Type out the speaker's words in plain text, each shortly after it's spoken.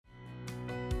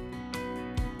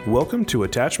Welcome to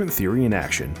Attachment Theory in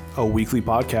Action, a weekly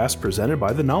podcast presented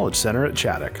by the Knowledge Center at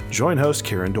Chaddock. Join host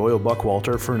Karen Doyle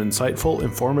Buckwalter for an insightful,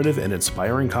 informative, and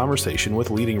inspiring conversation with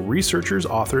leading researchers,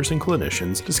 authors, and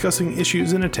clinicians discussing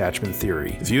issues in attachment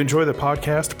theory. If you enjoy the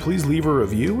podcast, please leave a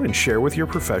review and share with your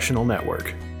professional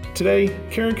network. Today,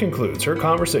 Karen concludes her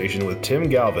conversation with Tim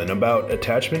Galvin about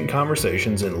attachment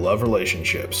conversations in love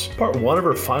relationships. Part 1 of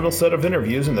her final set of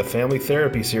interviews in the Family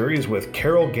Therapy series with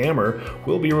Carol Gammer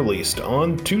will be released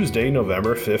on Tuesday,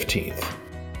 November 15th.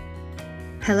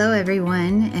 Hello,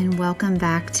 everyone, and welcome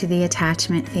back to the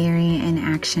Attachment Theory in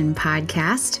Action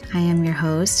podcast. I am your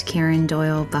host, Karen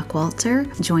Doyle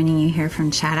Buckwalter, joining you here from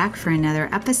Chaddock for another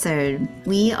episode.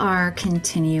 We are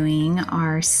continuing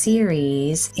our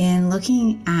series in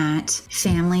looking at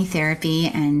family therapy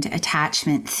and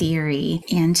attachment theory.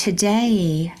 And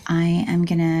today I am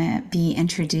going to be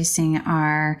introducing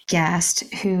our guest,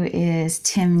 who is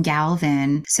Tim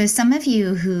Galvin. So some of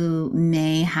you who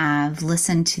may have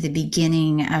listened to the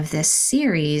beginning of this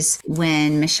series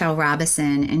when Michelle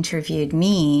Robison interviewed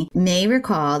me may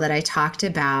recall that I talked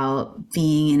about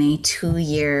being in a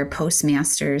 2-year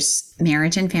postmaster's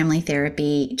marriage and family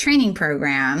therapy training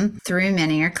program through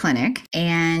Menninger Clinic.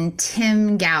 And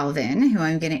Tim Galvin, who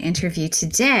I'm going to interview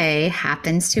today,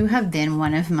 happens to have been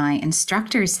one of my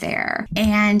instructors there.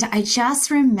 And I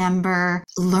just remember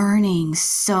learning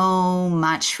so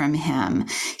much from him.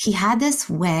 He had this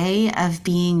way of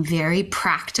being very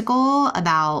practical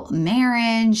about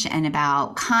marriage and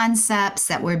about concepts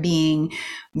that were being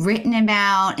written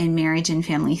about in marriage and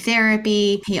family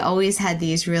therapy. He always had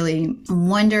these really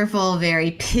wonderful,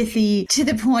 very pithy, to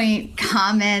the point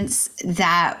comments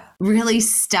that really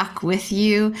stuck with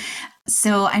you.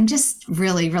 So I'm just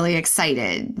really, really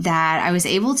excited that I was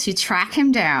able to track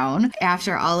him down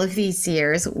after all of these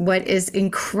years. What is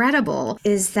incredible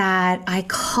is that I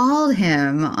called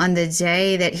him on the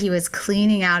day that he was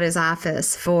cleaning out his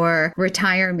office for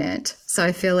retirement. So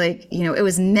I feel like, it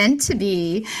was meant to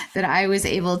be that I was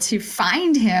able to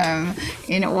find him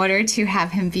in order to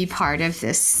have him be part of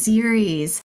this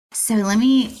series. So let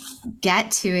me get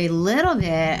to a little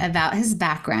bit about his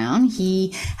background.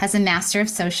 He has a Master of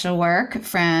Social Work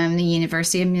from the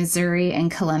University of Missouri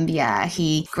and Columbia.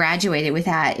 He graduated with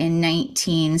that in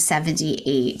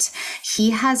 1978. He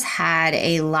has had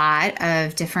a lot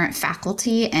of different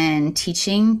faculty and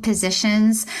teaching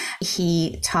positions.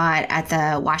 He taught at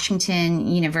the Washington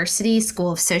University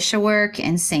School of Social Work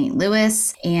in St.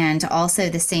 Louis and also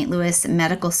the St. Louis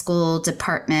Medical School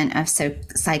Department of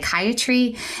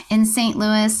Psychiatry in St.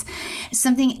 Louis.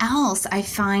 Something else I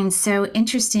find so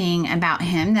interesting about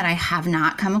him that I have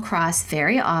not come across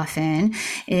very often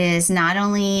is not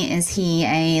only is he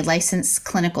a licensed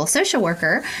clinical social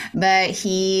worker, but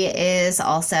he is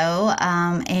also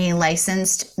a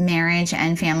licensed marriage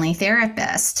and family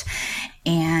therapist.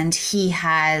 And he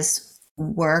has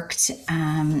worked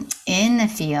in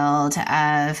the field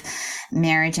of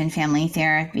marriage and family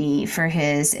therapy for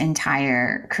his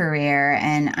entire career.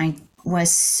 And I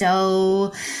was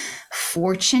so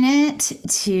fortunate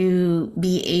to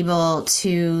be able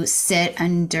to sit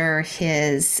under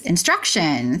his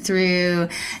instruction through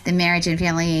the marriage and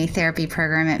family therapy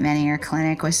program at Menninger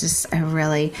Clinic. Was just a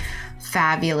really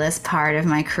fabulous part of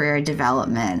my career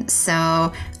development.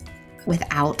 So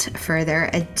without further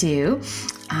ado,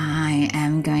 I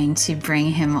am going to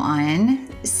bring him on.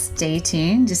 Stay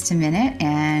tuned just a minute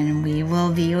and we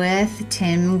will be with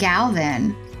Tim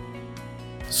Galvin.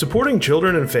 Supporting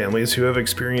children and families who have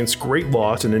experienced great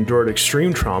loss and endured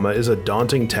extreme trauma is a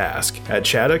daunting task. At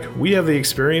Chaddock, we have the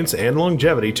experience and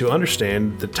longevity to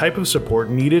understand the type of support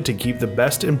needed to keep the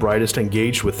best and brightest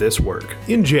engaged with this work.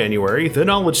 In January, the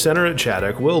Knowledge Center at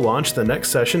Chaddock will launch the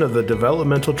next session of the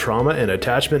Developmental Trauma and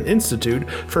Attachment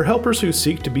Institute for helpers who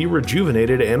seek to be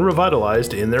rejuvenated and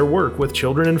revitalized in their work with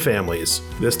children and families.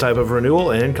 This type of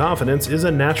renewal and confidence is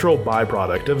a natural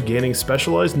byproduct of gaining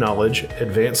specialized knowledge,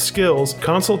 advanced skills,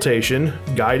 consultation,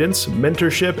 guidance,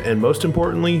 mentorship, and most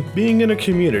importantly, being in a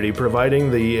community providing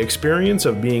the experience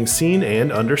of being seen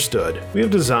and understood. We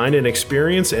have designed an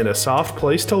experience and a soft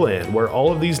place to land where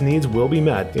all of these needs will be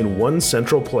met in one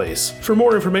central place. For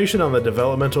more information on the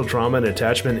Developmental Trauma and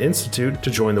Attachment Institute, to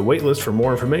join the waitlist for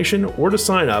more information, or to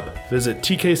sign up, visit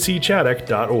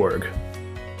tkcchaddock.org.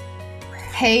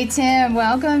 Hey, Tim,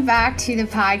 welcome back to the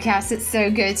podcast. It's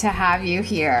so good to have you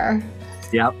here.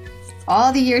 Yep.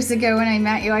 All the years ago when I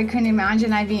met you, I couldn't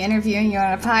imagine I'd be interviewing you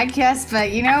on a podcast, but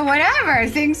whatever,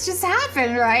 things just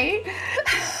happen, right?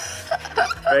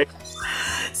 Right.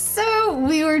 So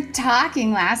we were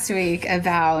talking last week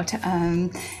about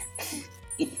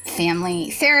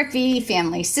family therapy,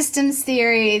 family systems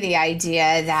theory, the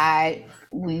idea that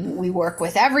we work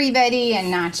with everybody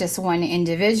and not just one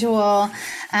individual.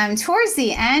 Towards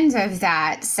the end of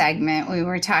that segment, we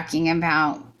were talking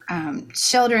about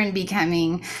children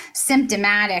becoming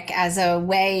symptomatic as a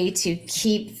way to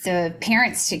keep the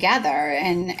parents together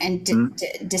and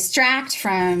distract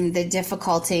from the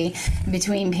difficulty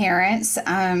between parents.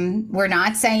 We're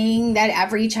not saying that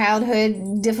every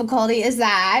childhood difficulty is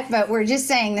that, but we're just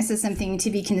saying this is something to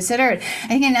be considered. I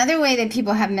think another way that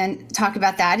people have talk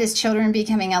about that is children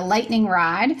becoming a lightning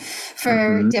rod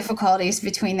for difficulties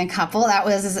between the couple. That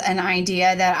was an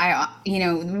idea that I,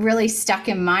 really stuck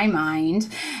in my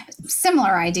mind.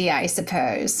 Similar idea, I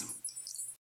suppose.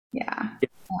 Yeah.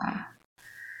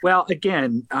 Well,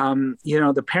 again,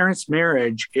 the parents'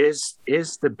 marriage is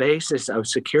the basis of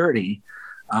security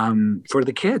for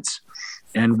the kids.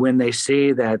 And when they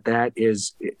see that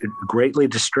is greatly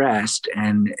distressed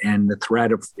and the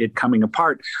threat of it coming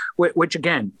apart, which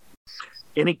again,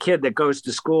 any kid that goes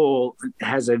to school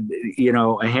has a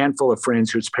handful of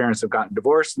friends whose parents have gotten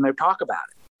divorced and they talk about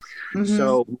it. Mm-hmm.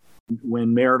 So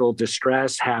when marital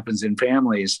distress happens in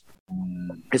families,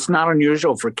 it's not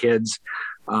unusual for kids,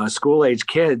 school-age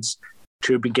kids,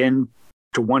 to begin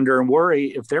to wonder and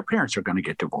worry if their parents are going to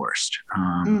get divorced.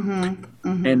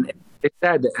 And it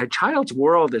said a child's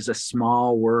world is a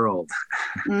small world.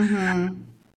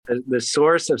 The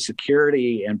source of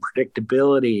security and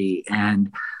predictability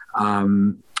and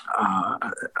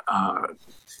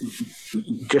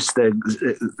just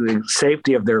the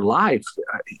safety of their life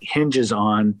hinges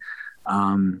on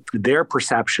their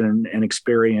perception and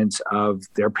experience of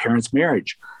their parents'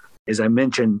 marriage. As I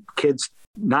mentioned, kids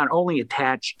not only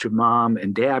attach to mom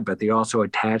and dad, but they also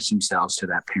attach themselves to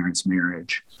that parents'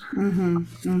 marriage.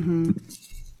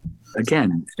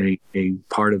 Again, a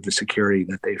part of the security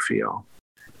that they feel.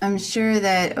 I'm sure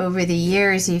that over the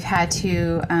years you've had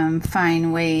to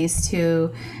find ways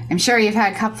to, I'm sure you've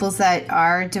had couples that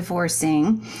are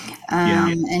divorcing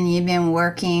and you've been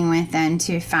working with them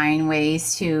to find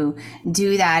ways to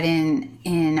do that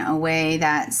in a way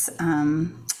that's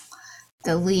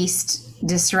the least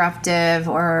disruptive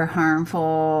or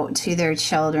harmful to their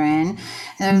children.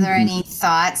 Are there any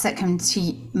thoughts that come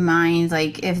to mind,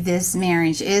 like if this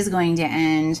marriage is going to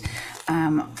end,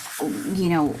 are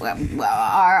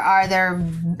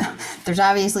there's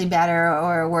obviously better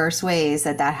or worse ways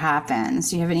that happens?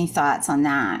 Do you have any thoughts on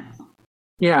that?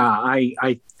 Yeah,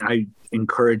 I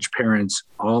encourage parents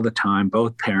all the time,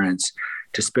 both parents,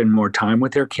 to spend more time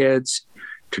with their kids,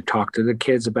 to talk to the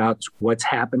kids about what's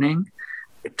happening,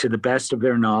 to the best of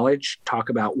their knowledge, talk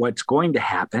about what's going to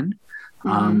happen,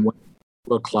 what it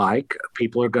look like.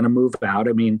 People are going to move out.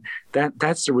 I mean,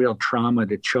 that's the real trauma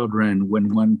to children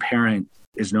when one parent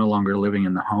is no longer living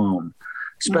in the home,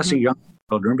 especially young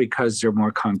children, because they're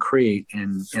more concrete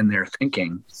in their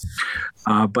thinking.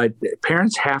 But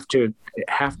parents have to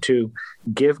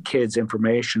give kids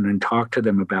information and talk to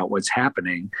them about what's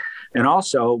happening, and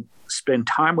also spend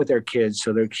time with their kids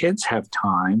so their kids have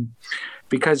time,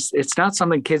 because it's not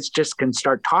something kids just can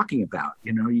start talking about.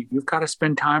 You've got to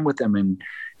spend time with them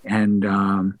and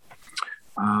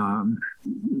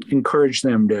encourage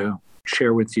them to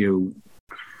share with you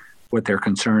what their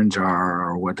concerns are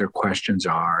or what their questions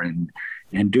are,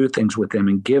 and do things with them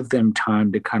and give them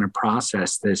time to kind of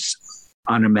process this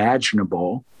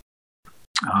unimaginable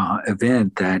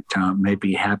event that may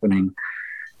be happening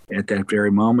at that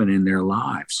very moment in their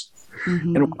lives.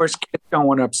 And of course, kids don't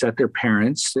want to upset their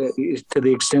parents to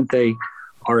the extent they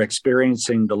are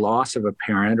experiencing the loss of a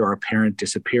parent or a parent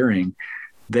disappearing.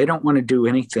 They don't want to do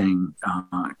anything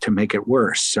to make it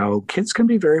worse. So kids can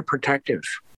be very protective.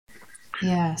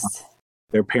 Yes.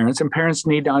 Their parents, and parents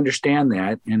need to understand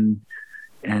that and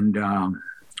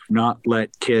not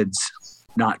let kids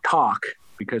not talk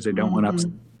because they don't want to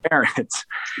upset their parents.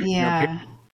 Yeah.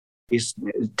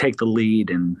 Take the lead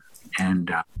and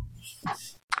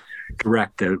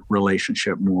direct the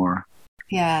relationship more.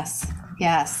 Yes.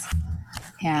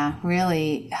 Yeah,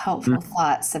 really helpful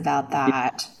thoughts about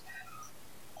that.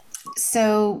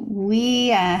 So we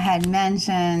had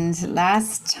mentioned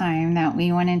last time that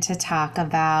we wanted to talk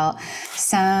about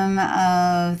some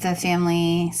of the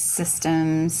family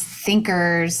systems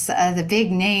thinkers, the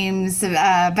big names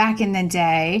back in the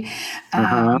day.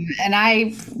 And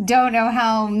I don't know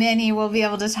how many we'll be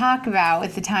able to talk about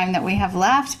with the time that we have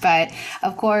left, but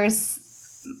of course,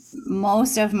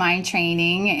 most of my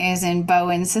training is in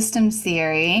Bowen systems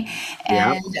theory.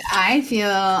 And I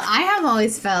have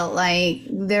always felt like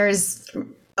there's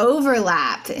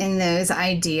overlap in those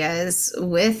ideas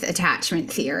with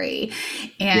attachment theory.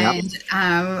 And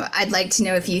I'd like to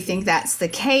know if you think that's the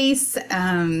case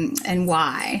and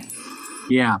why.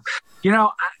 Yeah.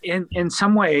 In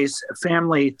some ways,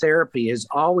 family therapy has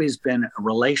always been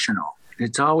relational.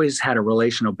 It's always had a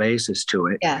relational basis to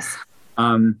it. Yes.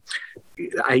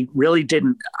 I really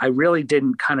didn't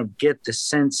kind of get the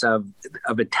sense of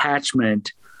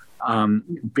attachment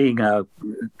being a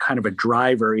kind of a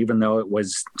driver, even though it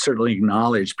was certainly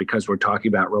acknowledged, because we're talking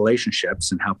about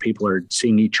relationships and how people are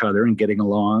seeing each other and getting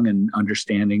along and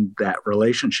understanding that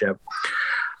relationship.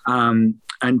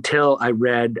 Until I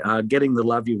read Getting the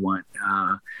Love You Want,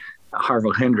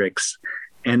 Harville Hendrix.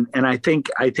 And I think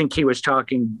he was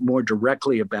talking more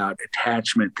directly about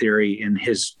attachment theory in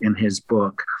his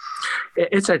book.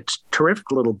 It's a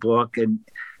terrific little book,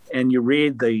 and you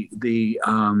read the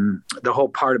whole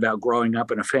part about growing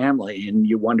up in a family, and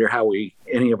you wonder how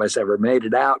any of us ever made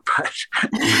it out. But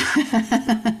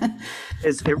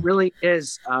it really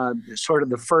is sort of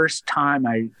the first time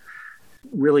I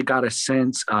really got a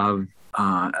sense of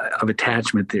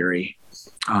attachment theory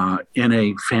in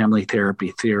a family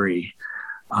therapy theory.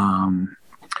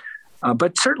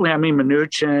 But certainly,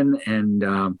 Minuchin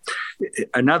and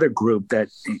another group that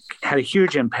had a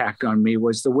huge impact on me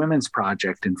was the Women's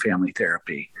Project in Family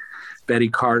Therapy. Betty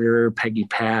Carter, Peggy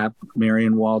Papp,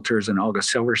 Marion Walters, and Olga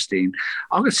Silverstein.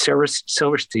 Olga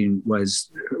Silverstein was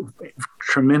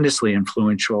tremendously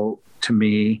influential to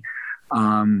me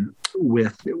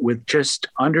with just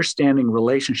understanding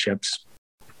relationships.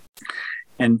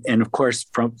 And of course,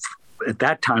 from at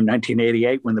that time,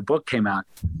 1988, when the book came out,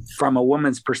 from a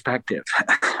woman's perspective.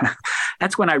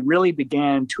 That's when I really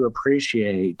began to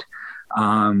appreciate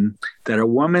that a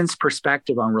woman's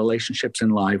perspective on relationships in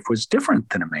life was different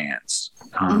than a man's.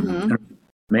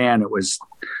 Man, it was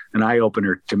an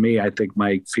eye-opener to me. I think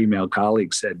my female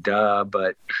colleagues said, duh,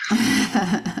 but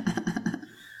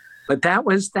that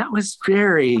was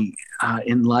very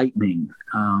enlightening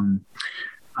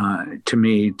to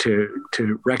me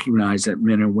to recognize that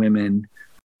men and women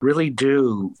really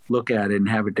do look at it and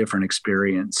have a different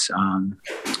experience.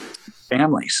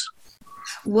 Families.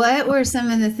 What were some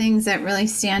of the things that really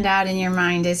stand out in your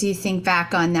mind as you think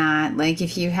back on that? Like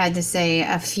if you had to say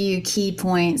a few key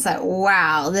points that,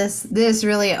 wow, this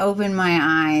really opened my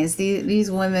eyes. These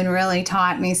women really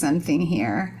taught me something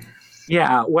here.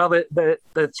 Yeah, well, the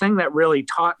thing that really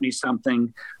taught me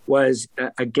something was,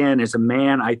 again, as a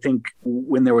man, I think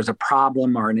when there was a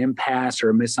problem or an impasse or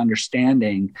a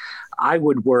misunderstanding, I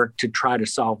would work to try to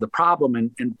solve the problem.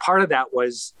 And part of that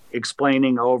was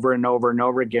explaining over and over and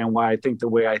over again why I think the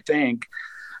way I think.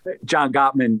 John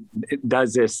Gottman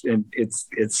does this, and it's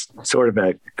sort of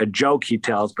a joke he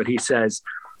tells, but he says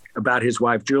about his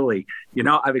wife, Julie,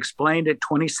 I've explained it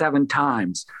 27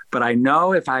 times, but I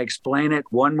know if I explain it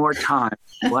one more time,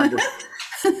 we'll understand.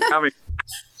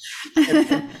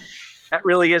 That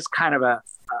really is kind of a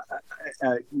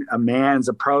man's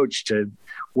approach to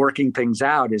working things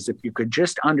out, is if you could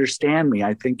just understand me,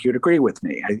 I think you'd agree with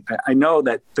me. I know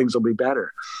that things will be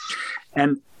better.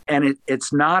 And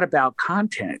it's not about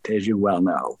content, as you well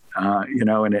know.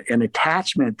 In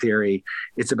attachment theory,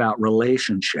 it's about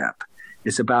relationship.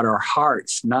 It's about our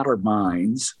hearts, not our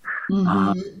minds.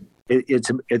 Mm-hmm.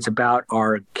 It's about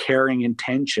our caring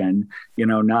intention,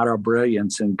 not our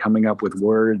brilliance and coming up with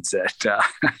words that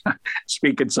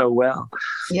speak it so well.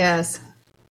 Yes.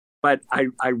 But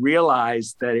I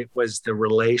realized that it was the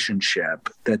relationship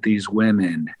that these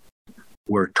women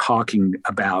were talking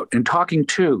about and talking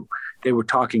to. They were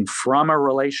talking from a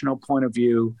relational point of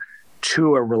view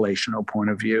to a relational point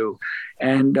of view.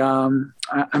 And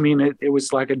it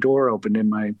was like a door opened in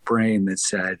my brain that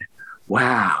said,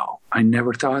 wow, I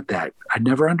never thought that. I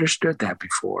never understood that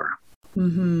before.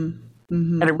 Mm-hmm.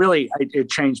 Mm-hmm. And it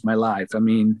changed my life.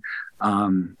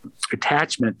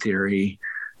 Attachment theory,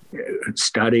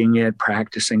 studying it,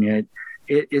 practicing it,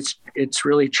 it's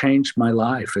really changed my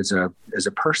life as a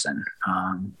person,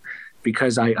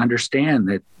 because I understand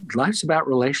that life's about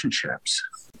relationships.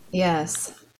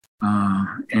 Yes.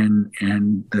 And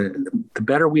the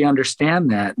better we understand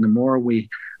that, and the more we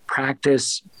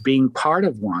practice being part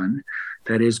of one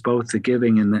that is both the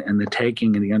giving and the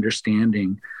taking and the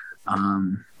understanding,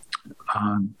 the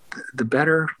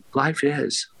better life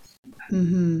is.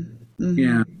 Mm-hmm. Mm-hmm.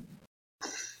 Yeah.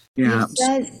 Yeah.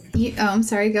 I'm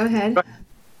sorry. Go ahead.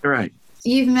 All right.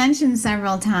 You've mentioned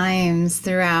several times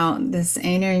throughout this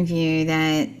interview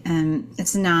that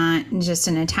it's not just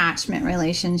an attachment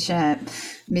relationship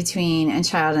between a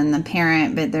child and the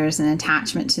parent, but there's an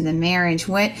attachment to the marriage.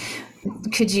 What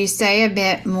could you say a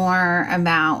bit more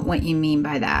about what you mean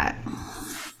by that?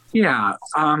 Yeah.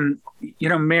 I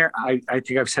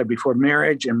think I've said before,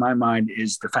 marriage in my mind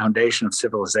is the foundation of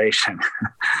civilization.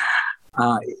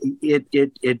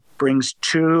 It brings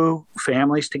two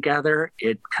families together.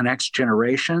 It connects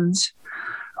generations,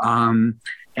 and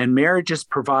marriages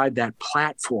provide that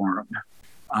platform.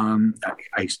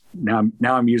 Now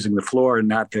I'm using the floor and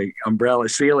not the umbrella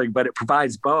ceiling, but it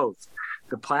provides both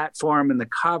the platform and the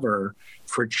cover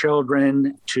for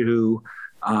children to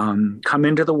come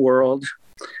into the world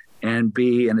and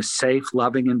be in a safe,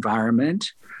 loving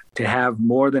environment, to have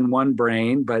more than one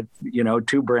brain, but,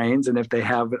 two brains. And if they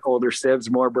have older sibs,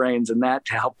 more brains than that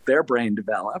to help their brain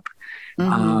develop.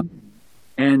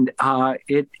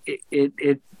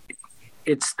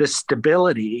 It's the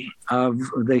stability of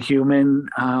the human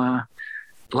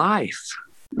life.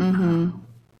 And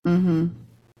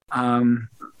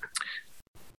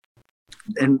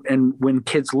when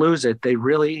kids lose it, they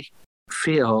really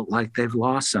feel like they've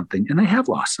lost something, and they have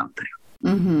lost something.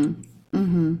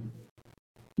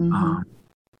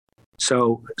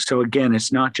 So again,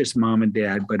 it's not just mom and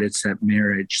dad, but it's that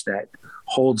marriage that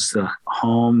holds the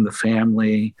home, the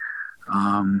family,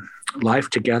 life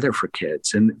together for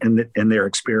kids and their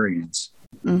experience.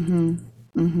 You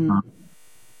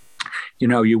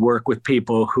work with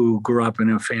people who grew up in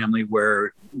a family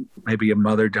where maybe a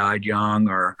mother died young,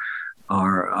 or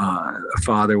a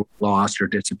father lost or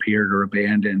disappeared or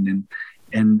abandoned,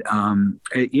 and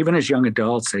even as young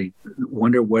adults, they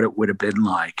wonder what it would have been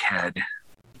like had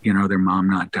their mom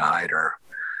not died, or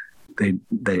they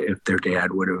if their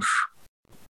dad would have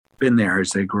been there as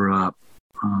they grew up.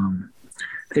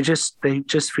 They just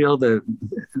feel the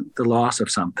loss of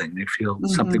something. They feel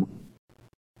something,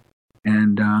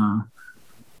 and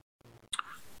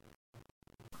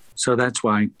so that's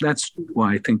why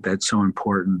I think that's so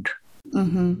important.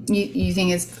 You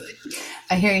think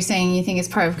I hear you saying you think it's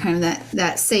part of kind of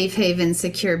that safe haven,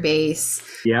 secure base.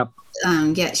 Yep.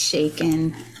 Get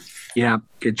shaken. Yeah,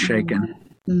 get shaken.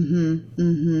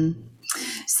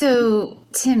 So,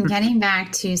 Tim, getting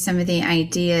back to some of the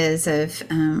ideas of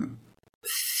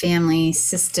family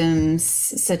systems,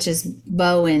 such as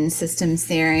Bowen systems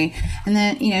theory, and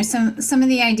then some of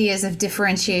the ideas of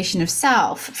differentiation of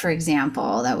self, for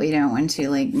example, that we don't want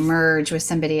to merge with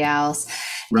somebody else.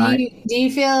 Right. Do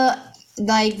you feel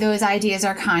like those ideas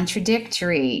are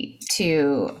contradictory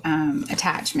to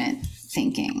attachment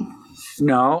thinking?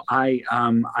 No, I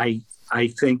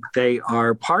think they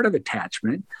are part of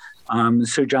attachment.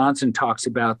 Sue Johnson talks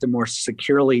about the more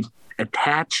securely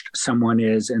attached someone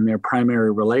is in their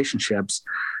primary relationships,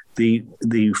 the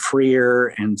freer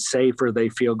and safer they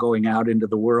feel going out into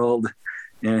the world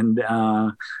and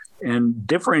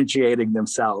differentiating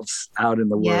themselves out in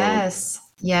the world.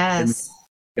 Yes.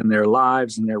 In their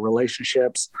lives and their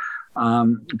relationships,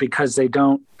 because they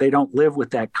don't live with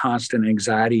that constant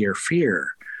anxiety or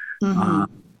fear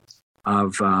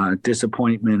of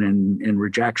disappointment and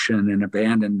rejection and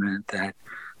abandonment that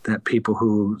people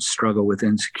who struggle with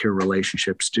insecure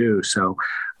relationships do. So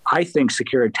I think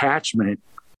secure attachment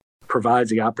provides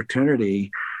the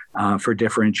opportunity for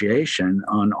differentiation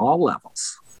on all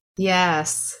levels.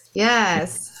 Yes. Yeah,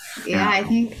 I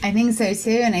think so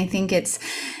too. And I think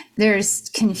there's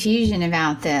confusion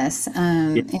about this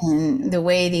and the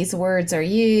way these words are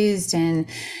used, and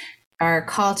our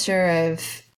culture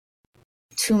of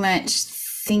too much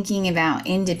thinking about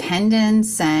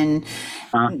independence and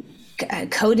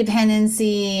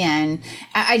codependency. And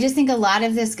I just think a lot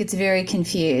of this gets very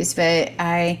confused, but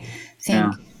I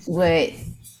think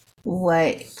it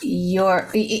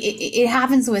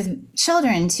happens with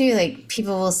children too. Like,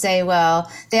 people will say, well,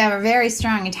 they have a very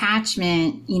strong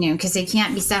attachment, because they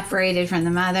can't be separated from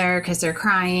the mother because they're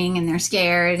crying and they're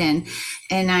scared. And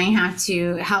I have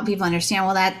to help people understand,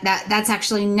 well, that's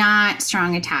actually not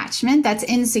strong attachment. That's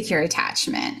insecure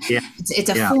attachment. Yeah. It's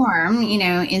a form,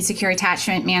 insecure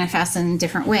attachment manifests in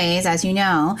different ways, as you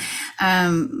know.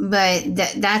 But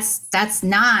that's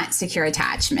not secure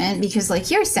attachment, because like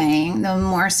you're saying, the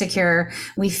more secure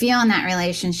we feel in that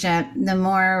relationship, the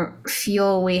more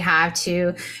fuel we have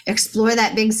to explore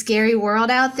that big, scary world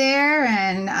out there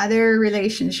and other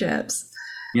relationships.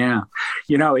 Yeah.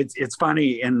 It's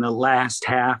funny, in the last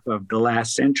half of the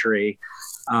last century,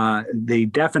 the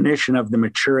definition of the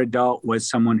mature adult was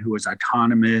someone who was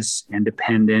autonomous,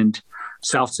 independent,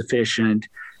 self-sufficient.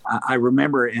 I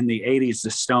remember in the 80s,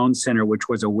 the Stone Center, which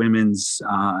was a women's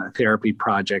therapy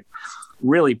project,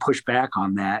 really pushed back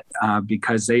on that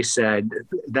because they said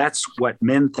that's what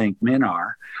men think men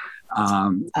are.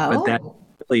 But that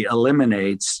really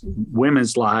eliminates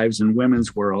women's lives and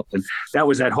women's world. And that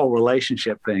was that whole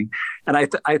relationship thing. And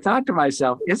I thought to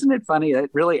myself, isn't it funny that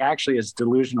it really actually is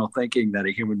delusional thinking that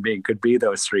a human being could be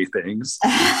those three things?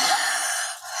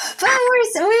 But we're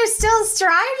we're still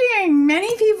striving.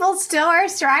 Many people still are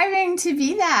striving to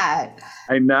be that.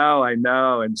 I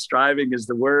know. And striving is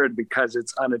the word because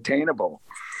it's unattainable.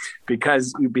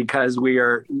 Because we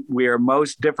are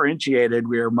most differentiated,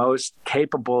 we are most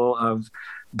capable of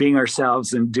being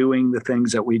ourselves and doing the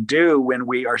things that we do when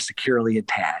we are securely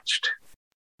attached.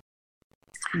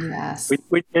 Yes.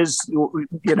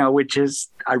 Which is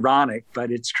ironic, but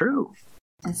it's true.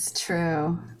 It's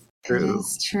true. True. It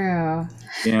is true.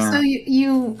 Yeah. So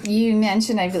you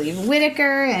mentioned, I believe,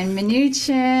 Whitaker and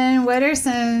Minuchin. What are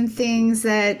some things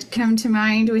that come to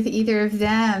mind with either of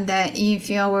them that you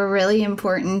feel were really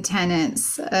important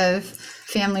tenets of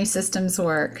family systems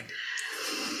work?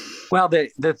 Well,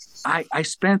 I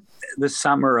spent the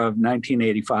summer of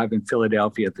 1985 in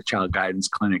Philadelphia at the Child Guidance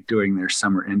Clinic doing their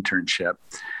summer internship.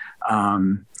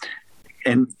 And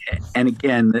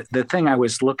again, the thing I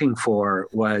was looking for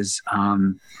was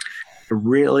to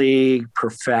really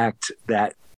perfect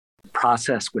that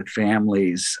process with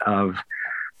families of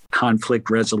conflict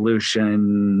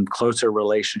resolution, closer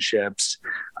relationships.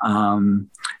 And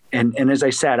as I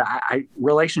said,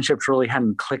 relationships really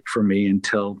hadn't clicked for me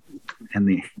until in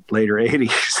the later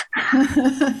 80s.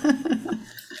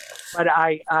 But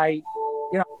I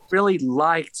really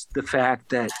liked the fact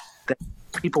that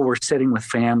people were sitting with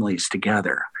families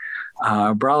together.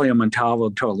 Braulio Montalvo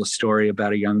told a story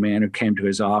about a young man who came to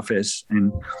his office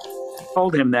and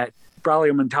told him that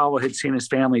Braulio Montalvo had seen his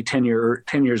family 10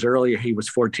 years earlier. He was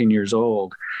 14 years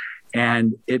old.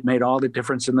 And it made all the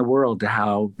difference in the world to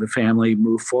how the family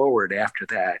moved forward after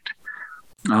that.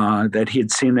 That he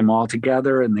had seen them all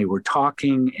together and they were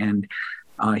talking. And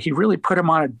he really put them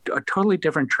on a totally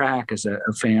different track as a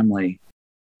family.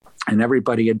 And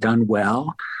everybody had done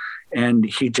well. And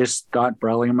he just thought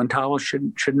Braulio Montalvo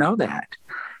should know that.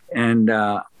 And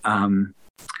I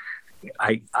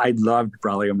loved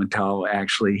Braulio Montalvo,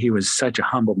 actually. He was such a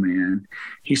humble man.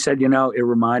 He said, it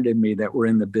reminded me that we're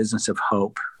in the business of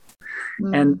hope.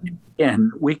 Mm. And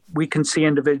again, we can see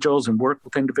individuals and work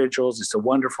with individuals. It's a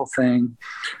wonderful thing.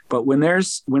 But when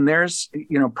there's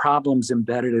problems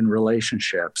embedded in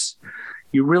relationships,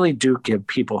 you really do give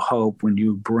people hope when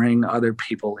you bring other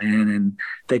people in and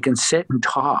they can sit and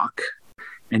talk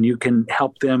and you can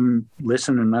help them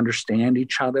listen and understand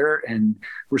each other and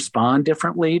respond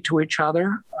differently to each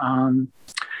other.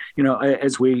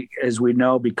 As we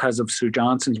know, because of Sue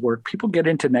Johnson's work, people get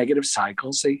into negative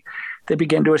cycles. They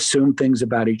begin to assume things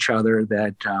about each other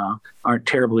that aren't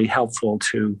terribly helpful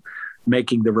to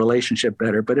making the relationship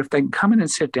better. But if they can come in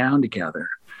and sit down together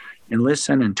and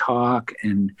listen and talk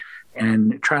and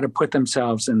try to put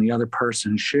themselves in the other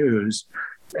person's shoes,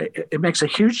 it makes a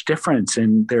huge difference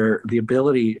in the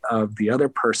ability of the other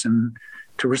person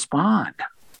to respond.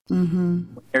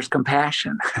 Mm-hmm. There's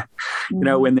compassion,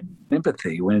 mm-hmm. When there's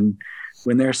empathy, when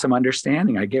there's some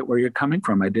understanding. I get where you're coming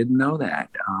from. I didn't know that.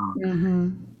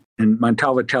 Mm-hmm. And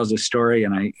Montalvo tells a story,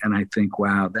 and I think,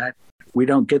 wow, that we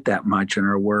don't get that much in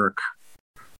our work.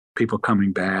 People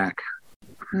coming back.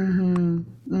 Mm-hmm.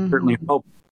 Mm-hmm. Certainly hope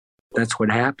that's what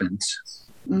happens.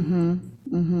 Mm-hmm.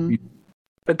 Mm-hmm.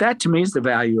 But that to me is the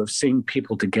value of seeing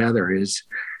people together is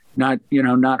not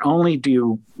only do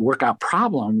you work out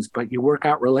problems, but you work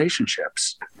out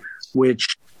relationships,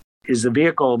 which is the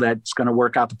vehicle that's going to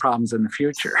work out the problems in the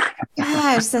future.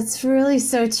 Gosh, that's really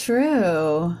so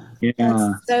true. Yeah.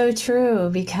 That's so true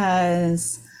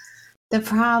because the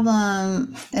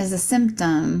problem is a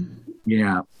symptom.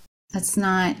 Yeah. That's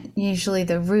not usually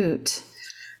the root.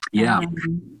 Yeah.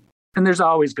 And there's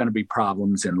always going to be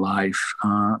problems in life.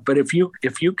 But if you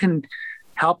can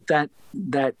help that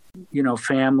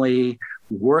family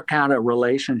work out a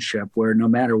relationship where no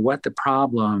matter what the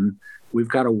problem, we've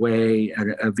got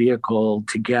a vehicle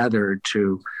together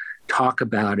to talk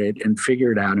about it and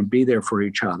figure it out and be there for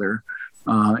each other,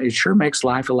 it sure makes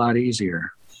life a lot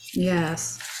easier.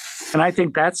 Yes. And I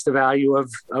think that's the value of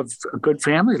a good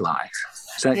family life.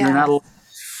 So that you're not.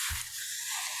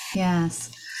 Yes.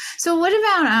 So what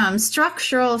about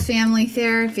structural family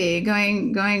therapy?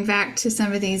 Going back to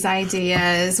some of these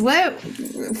ideas, what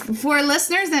for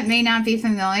listeners that may not be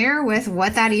familiar with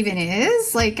what that even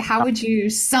is, like how would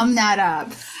you sum that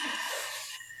up?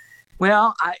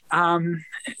 Well,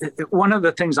 one of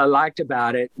the things I liked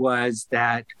about it was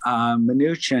that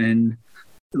Minuchin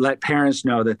let parents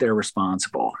know that they're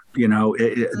responsible.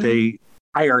 The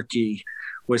hierarchy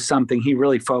was something he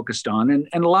really focused on. And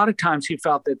a lot of times he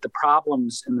felt that the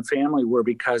problems in the family were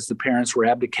because the parents were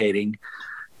abdicating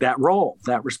that role,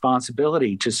 that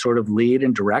responsibility to sort of lead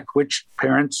and direct, which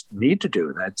parents need to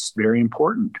do. That's very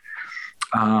important.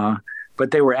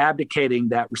 But they were abdicating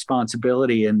that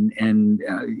responsibility and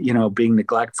being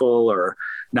neglectful or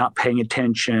not paying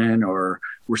attention or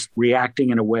reacting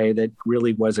in a way that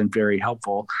really wasn't very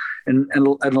helpful. And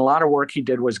a lot of work he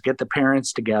did was get the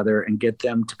parents together and get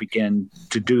them to begin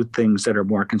to do things that are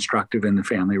more constructive in the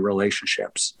family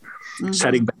relationships,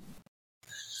 setting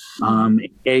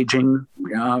engaging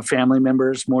family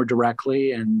members more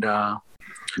directly, and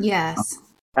yes,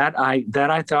 that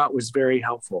I thought was very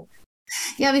helpful.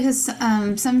 Yeah, because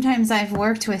sometimes I've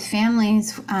worked with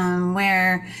families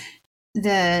where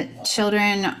the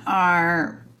children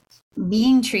are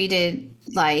being treated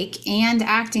like and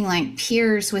acting like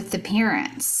peers with the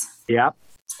parents. Yep.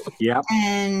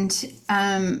 And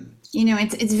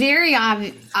it's very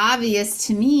obvious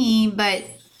to me, but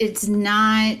it's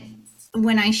not.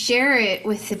 When I share it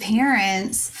with the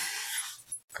parents,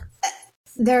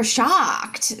 they're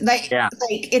shocked. Like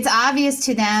it's obvious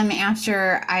to them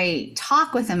after I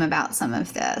talk with them about some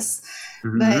of this,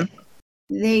 but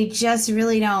they just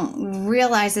really don't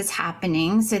realize it's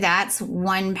happening. So that's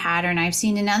one pattern I've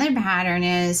seen. Another pattern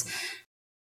is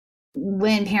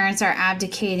when parents are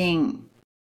abdicating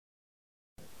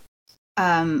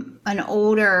an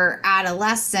older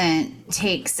adolescent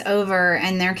takes over,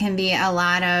 and there can be a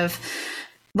lot of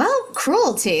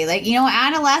cruelty. Like,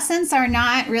 adolescents are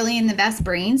not really in the best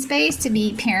brain space to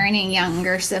be parenting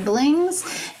younger siblings.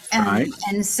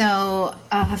 And so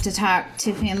I'll have to talk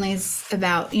to families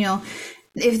about,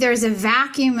 if there's a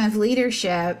vacuum of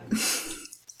leadership,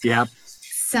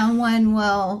 someone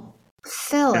will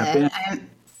fill it.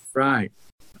 Right.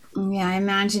 Yeah, I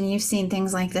imagine you've seen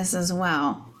things like this as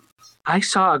well. I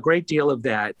saw a great deal of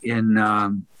that in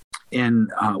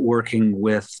working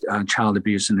with child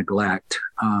abuse and neglect.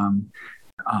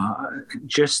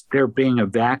 Just there being a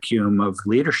vacuum of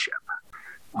leadership.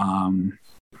 And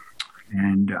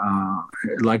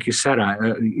like you said,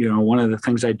 one of the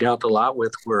things I dealt a lot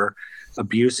with were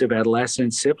abusive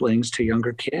adolescent siblings to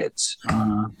younger kids.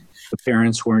 The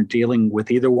parents weren't dealing with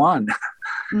either one,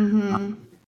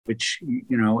 which,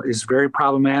 is very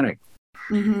problematic.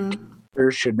 There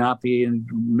should not be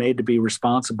made to be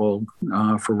responsible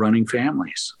for running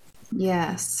families.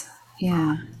 Yes.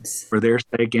 Yeah. For their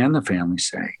sake and the family's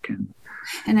sake.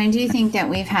 And I do think that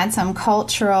we've had some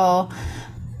cultural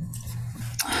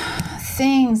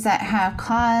things that have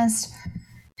caused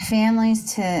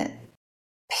parents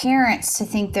to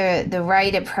think the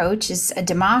right approach is a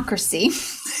democracy.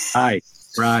 Right.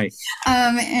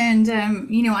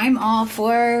 I'm all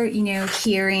for,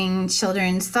 hearing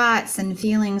children's thoughts and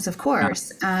feelings, of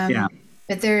course.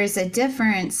 But there is a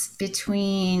difference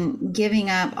between giving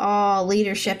up all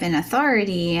leadership and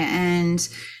authority and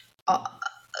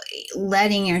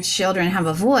letting your children have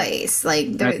a voice.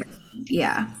 In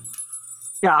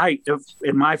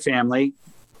my family,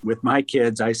 with my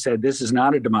kids, I said, this is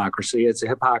not a democracy, it's a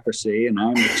hypocrisy, and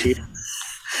I'm the chief.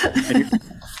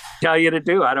 Tell you to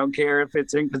do. I don't care if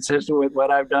it's inconsistent with what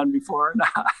I've done before or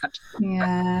not.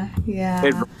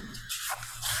 Yeah.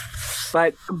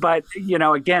 But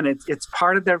again, it's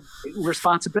part of their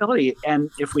responsibility.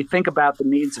 And if we think about the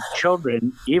needs of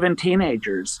children, even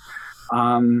teenagers,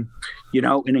 an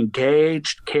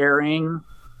engaged, caring,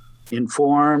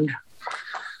 informed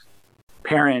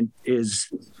parent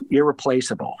is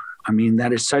irreplaceable. I mean,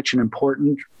 that is such an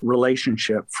important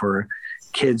relationship for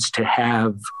kids to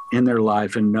have in their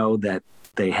life and know that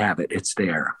they have it. It's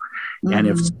there. And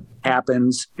if it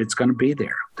happens, it's going to be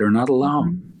there. They're not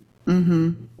alone.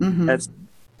 That's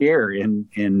here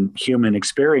in human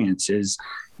experience is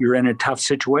you're in a tough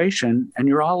situation and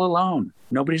you're all alone.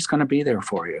 Nobody's going to be there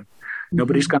for you.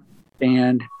 Nobody's going to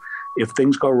understand. If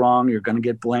things go wrong, you're going to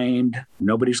get blamed.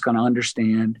 Nobody's going to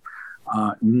understand.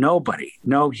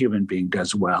 No human being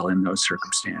does well in those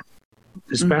circumstances,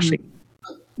 especially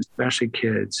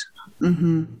kids.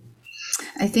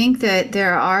 I think that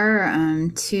there are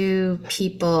two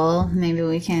people, maybe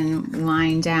we can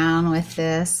wind down with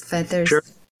this, but there's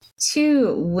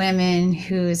two women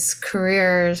whose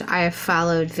careers I have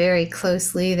followed very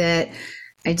closely that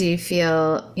I do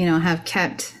feel, have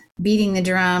kept beating the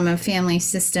drum of family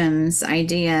systems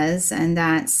ideas, and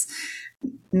that's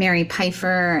Mary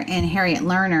Pipher and Harriet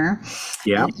Lerner.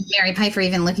 Yeah. And Mary Pipher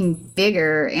even looking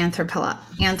bigger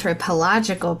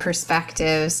anthropological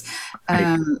perspectives.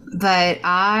 But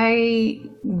I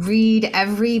read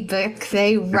every book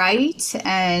they write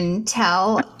and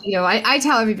tell, I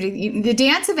tell everybody the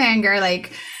Dance of Anger,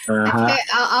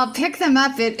 I'll pick them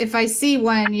up if I see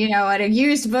one, at a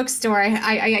used bookstore.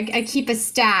 I keep a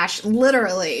stash,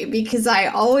 literally, because I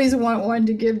always want one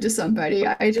to give to somebody.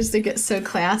 I just think it's so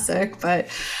classic. But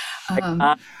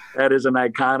that is an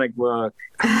iconic book.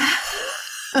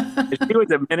 She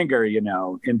was a vinegar,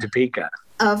 in Topeka.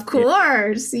 Of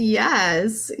course,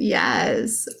 yes.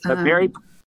 But Mary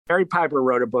Mary Piper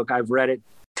wrote a book. I've read it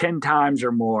 10 times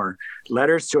or more.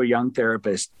 Letters to a Young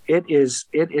Therapist. It is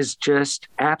just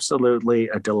absolutely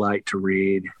a delight to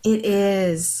read. It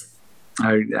is.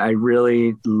 I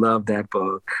really love that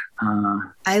book.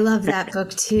 I love that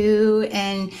book too.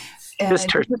 And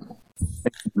just her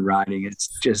writing, it's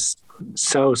just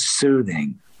so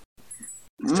soothing.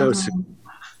 So soothing.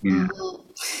 Yeah.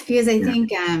 Because I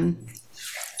think I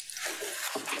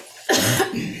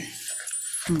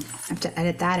have to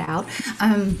edit that out.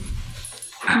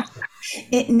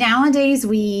 Nowadays,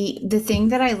 the thing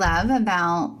that I love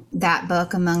about that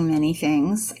book, among many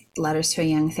things, Letters to a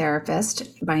Young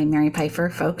Therapist by Mary Piper,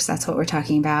 folks, that's what we're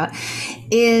talking about,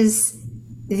 is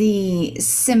the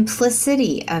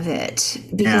simplicity of it,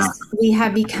 because we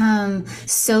have become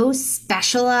so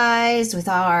specialized with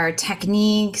our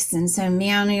techniques and so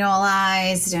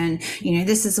manualized, and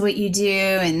this is what you do,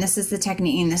 and this is the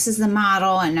technique, and this is the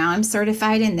model, and now I'm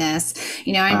certified in this.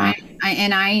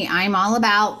 I'm all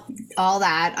about all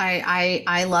that.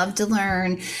 I love to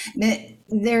learn, but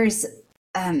there's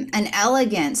an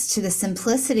elegance to the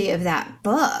simplicity of that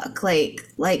book.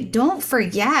 Like don't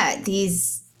forget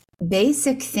these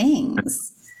basic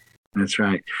things. That's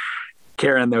right.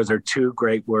 Karen, those are two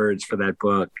great words for that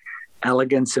book.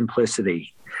 Elegant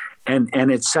simplicity. And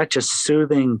it's such a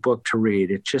soothing book to read.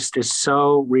 It just is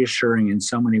so reassuring in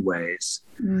so many ways.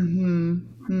 Mm-hmm.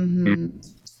 Mm-hmm.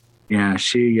 Yeah,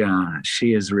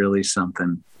 she is really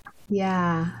something.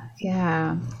 Yeah.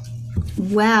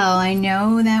 Well, I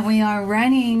know that we are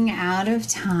running out of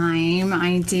time.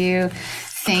 I do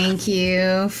thank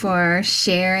you for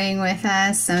sharing with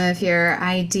us some of your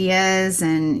ideas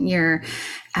and your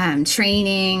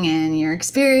training and your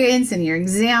experience and your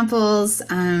examples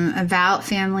about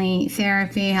family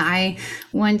therapy. I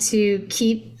want to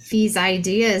keep these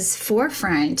ideas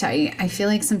forefront. I feel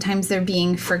like sometimes they're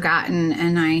being forgotten,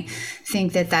 and I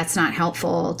think that that's not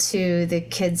helpful to the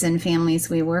kids and families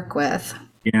we work with.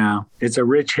 Yeah, it's a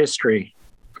rich history.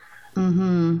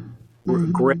 Mm-hmm.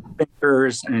 Mm-hmm. Great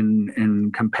thinkers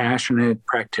and compassionate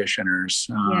practitioners.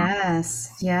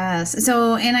 Yes.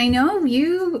 So, and I know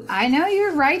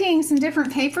you're writing some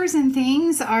different papers and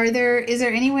things. Is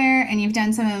there anywhere, and you've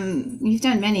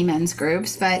done many men's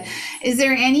groups, but is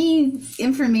there any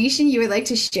information you would like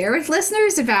to share with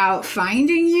listeners about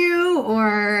finding you,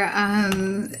 or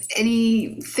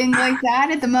anything like that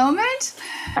at the moment?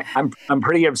 I'm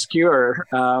pretty obscure,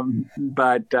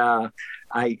 but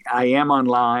I am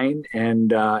online,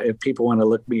 and if people want to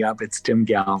look me up, it's Tim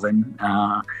Galvin,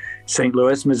 St.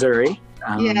 Louis, Missouri.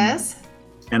 Yes.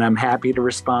 And I'm happy to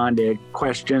respond to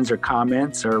questions or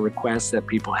comments or requests that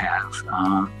people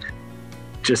have,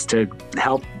 just to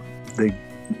help the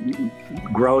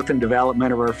growth and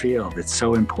development of our field. It's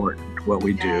so important what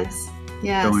we do.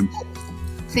 Yes. So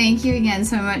thank you again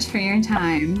so much for your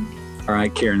time. All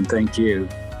right, Karen, thank you.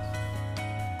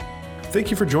 Thank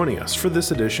you for joining us for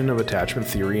this edition of Attachment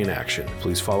Theory in Action.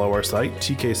 Please follow our site,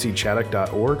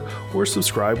 tkcchaddock.org, or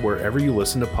subscribe wherever you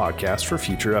listen to podcasts for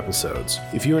future episodes.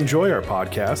 If you enjoy our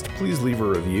podcast, please leave a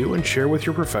review and share with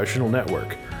your professional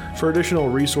network. For additional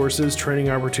resources, training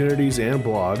opportunities, and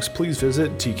blogs, please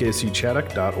visit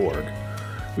tkcchaddock.org.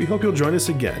 We hope you'll join us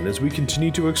again as we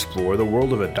continue to explore the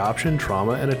world of adoption,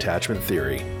 trauma, and attachment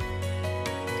theory.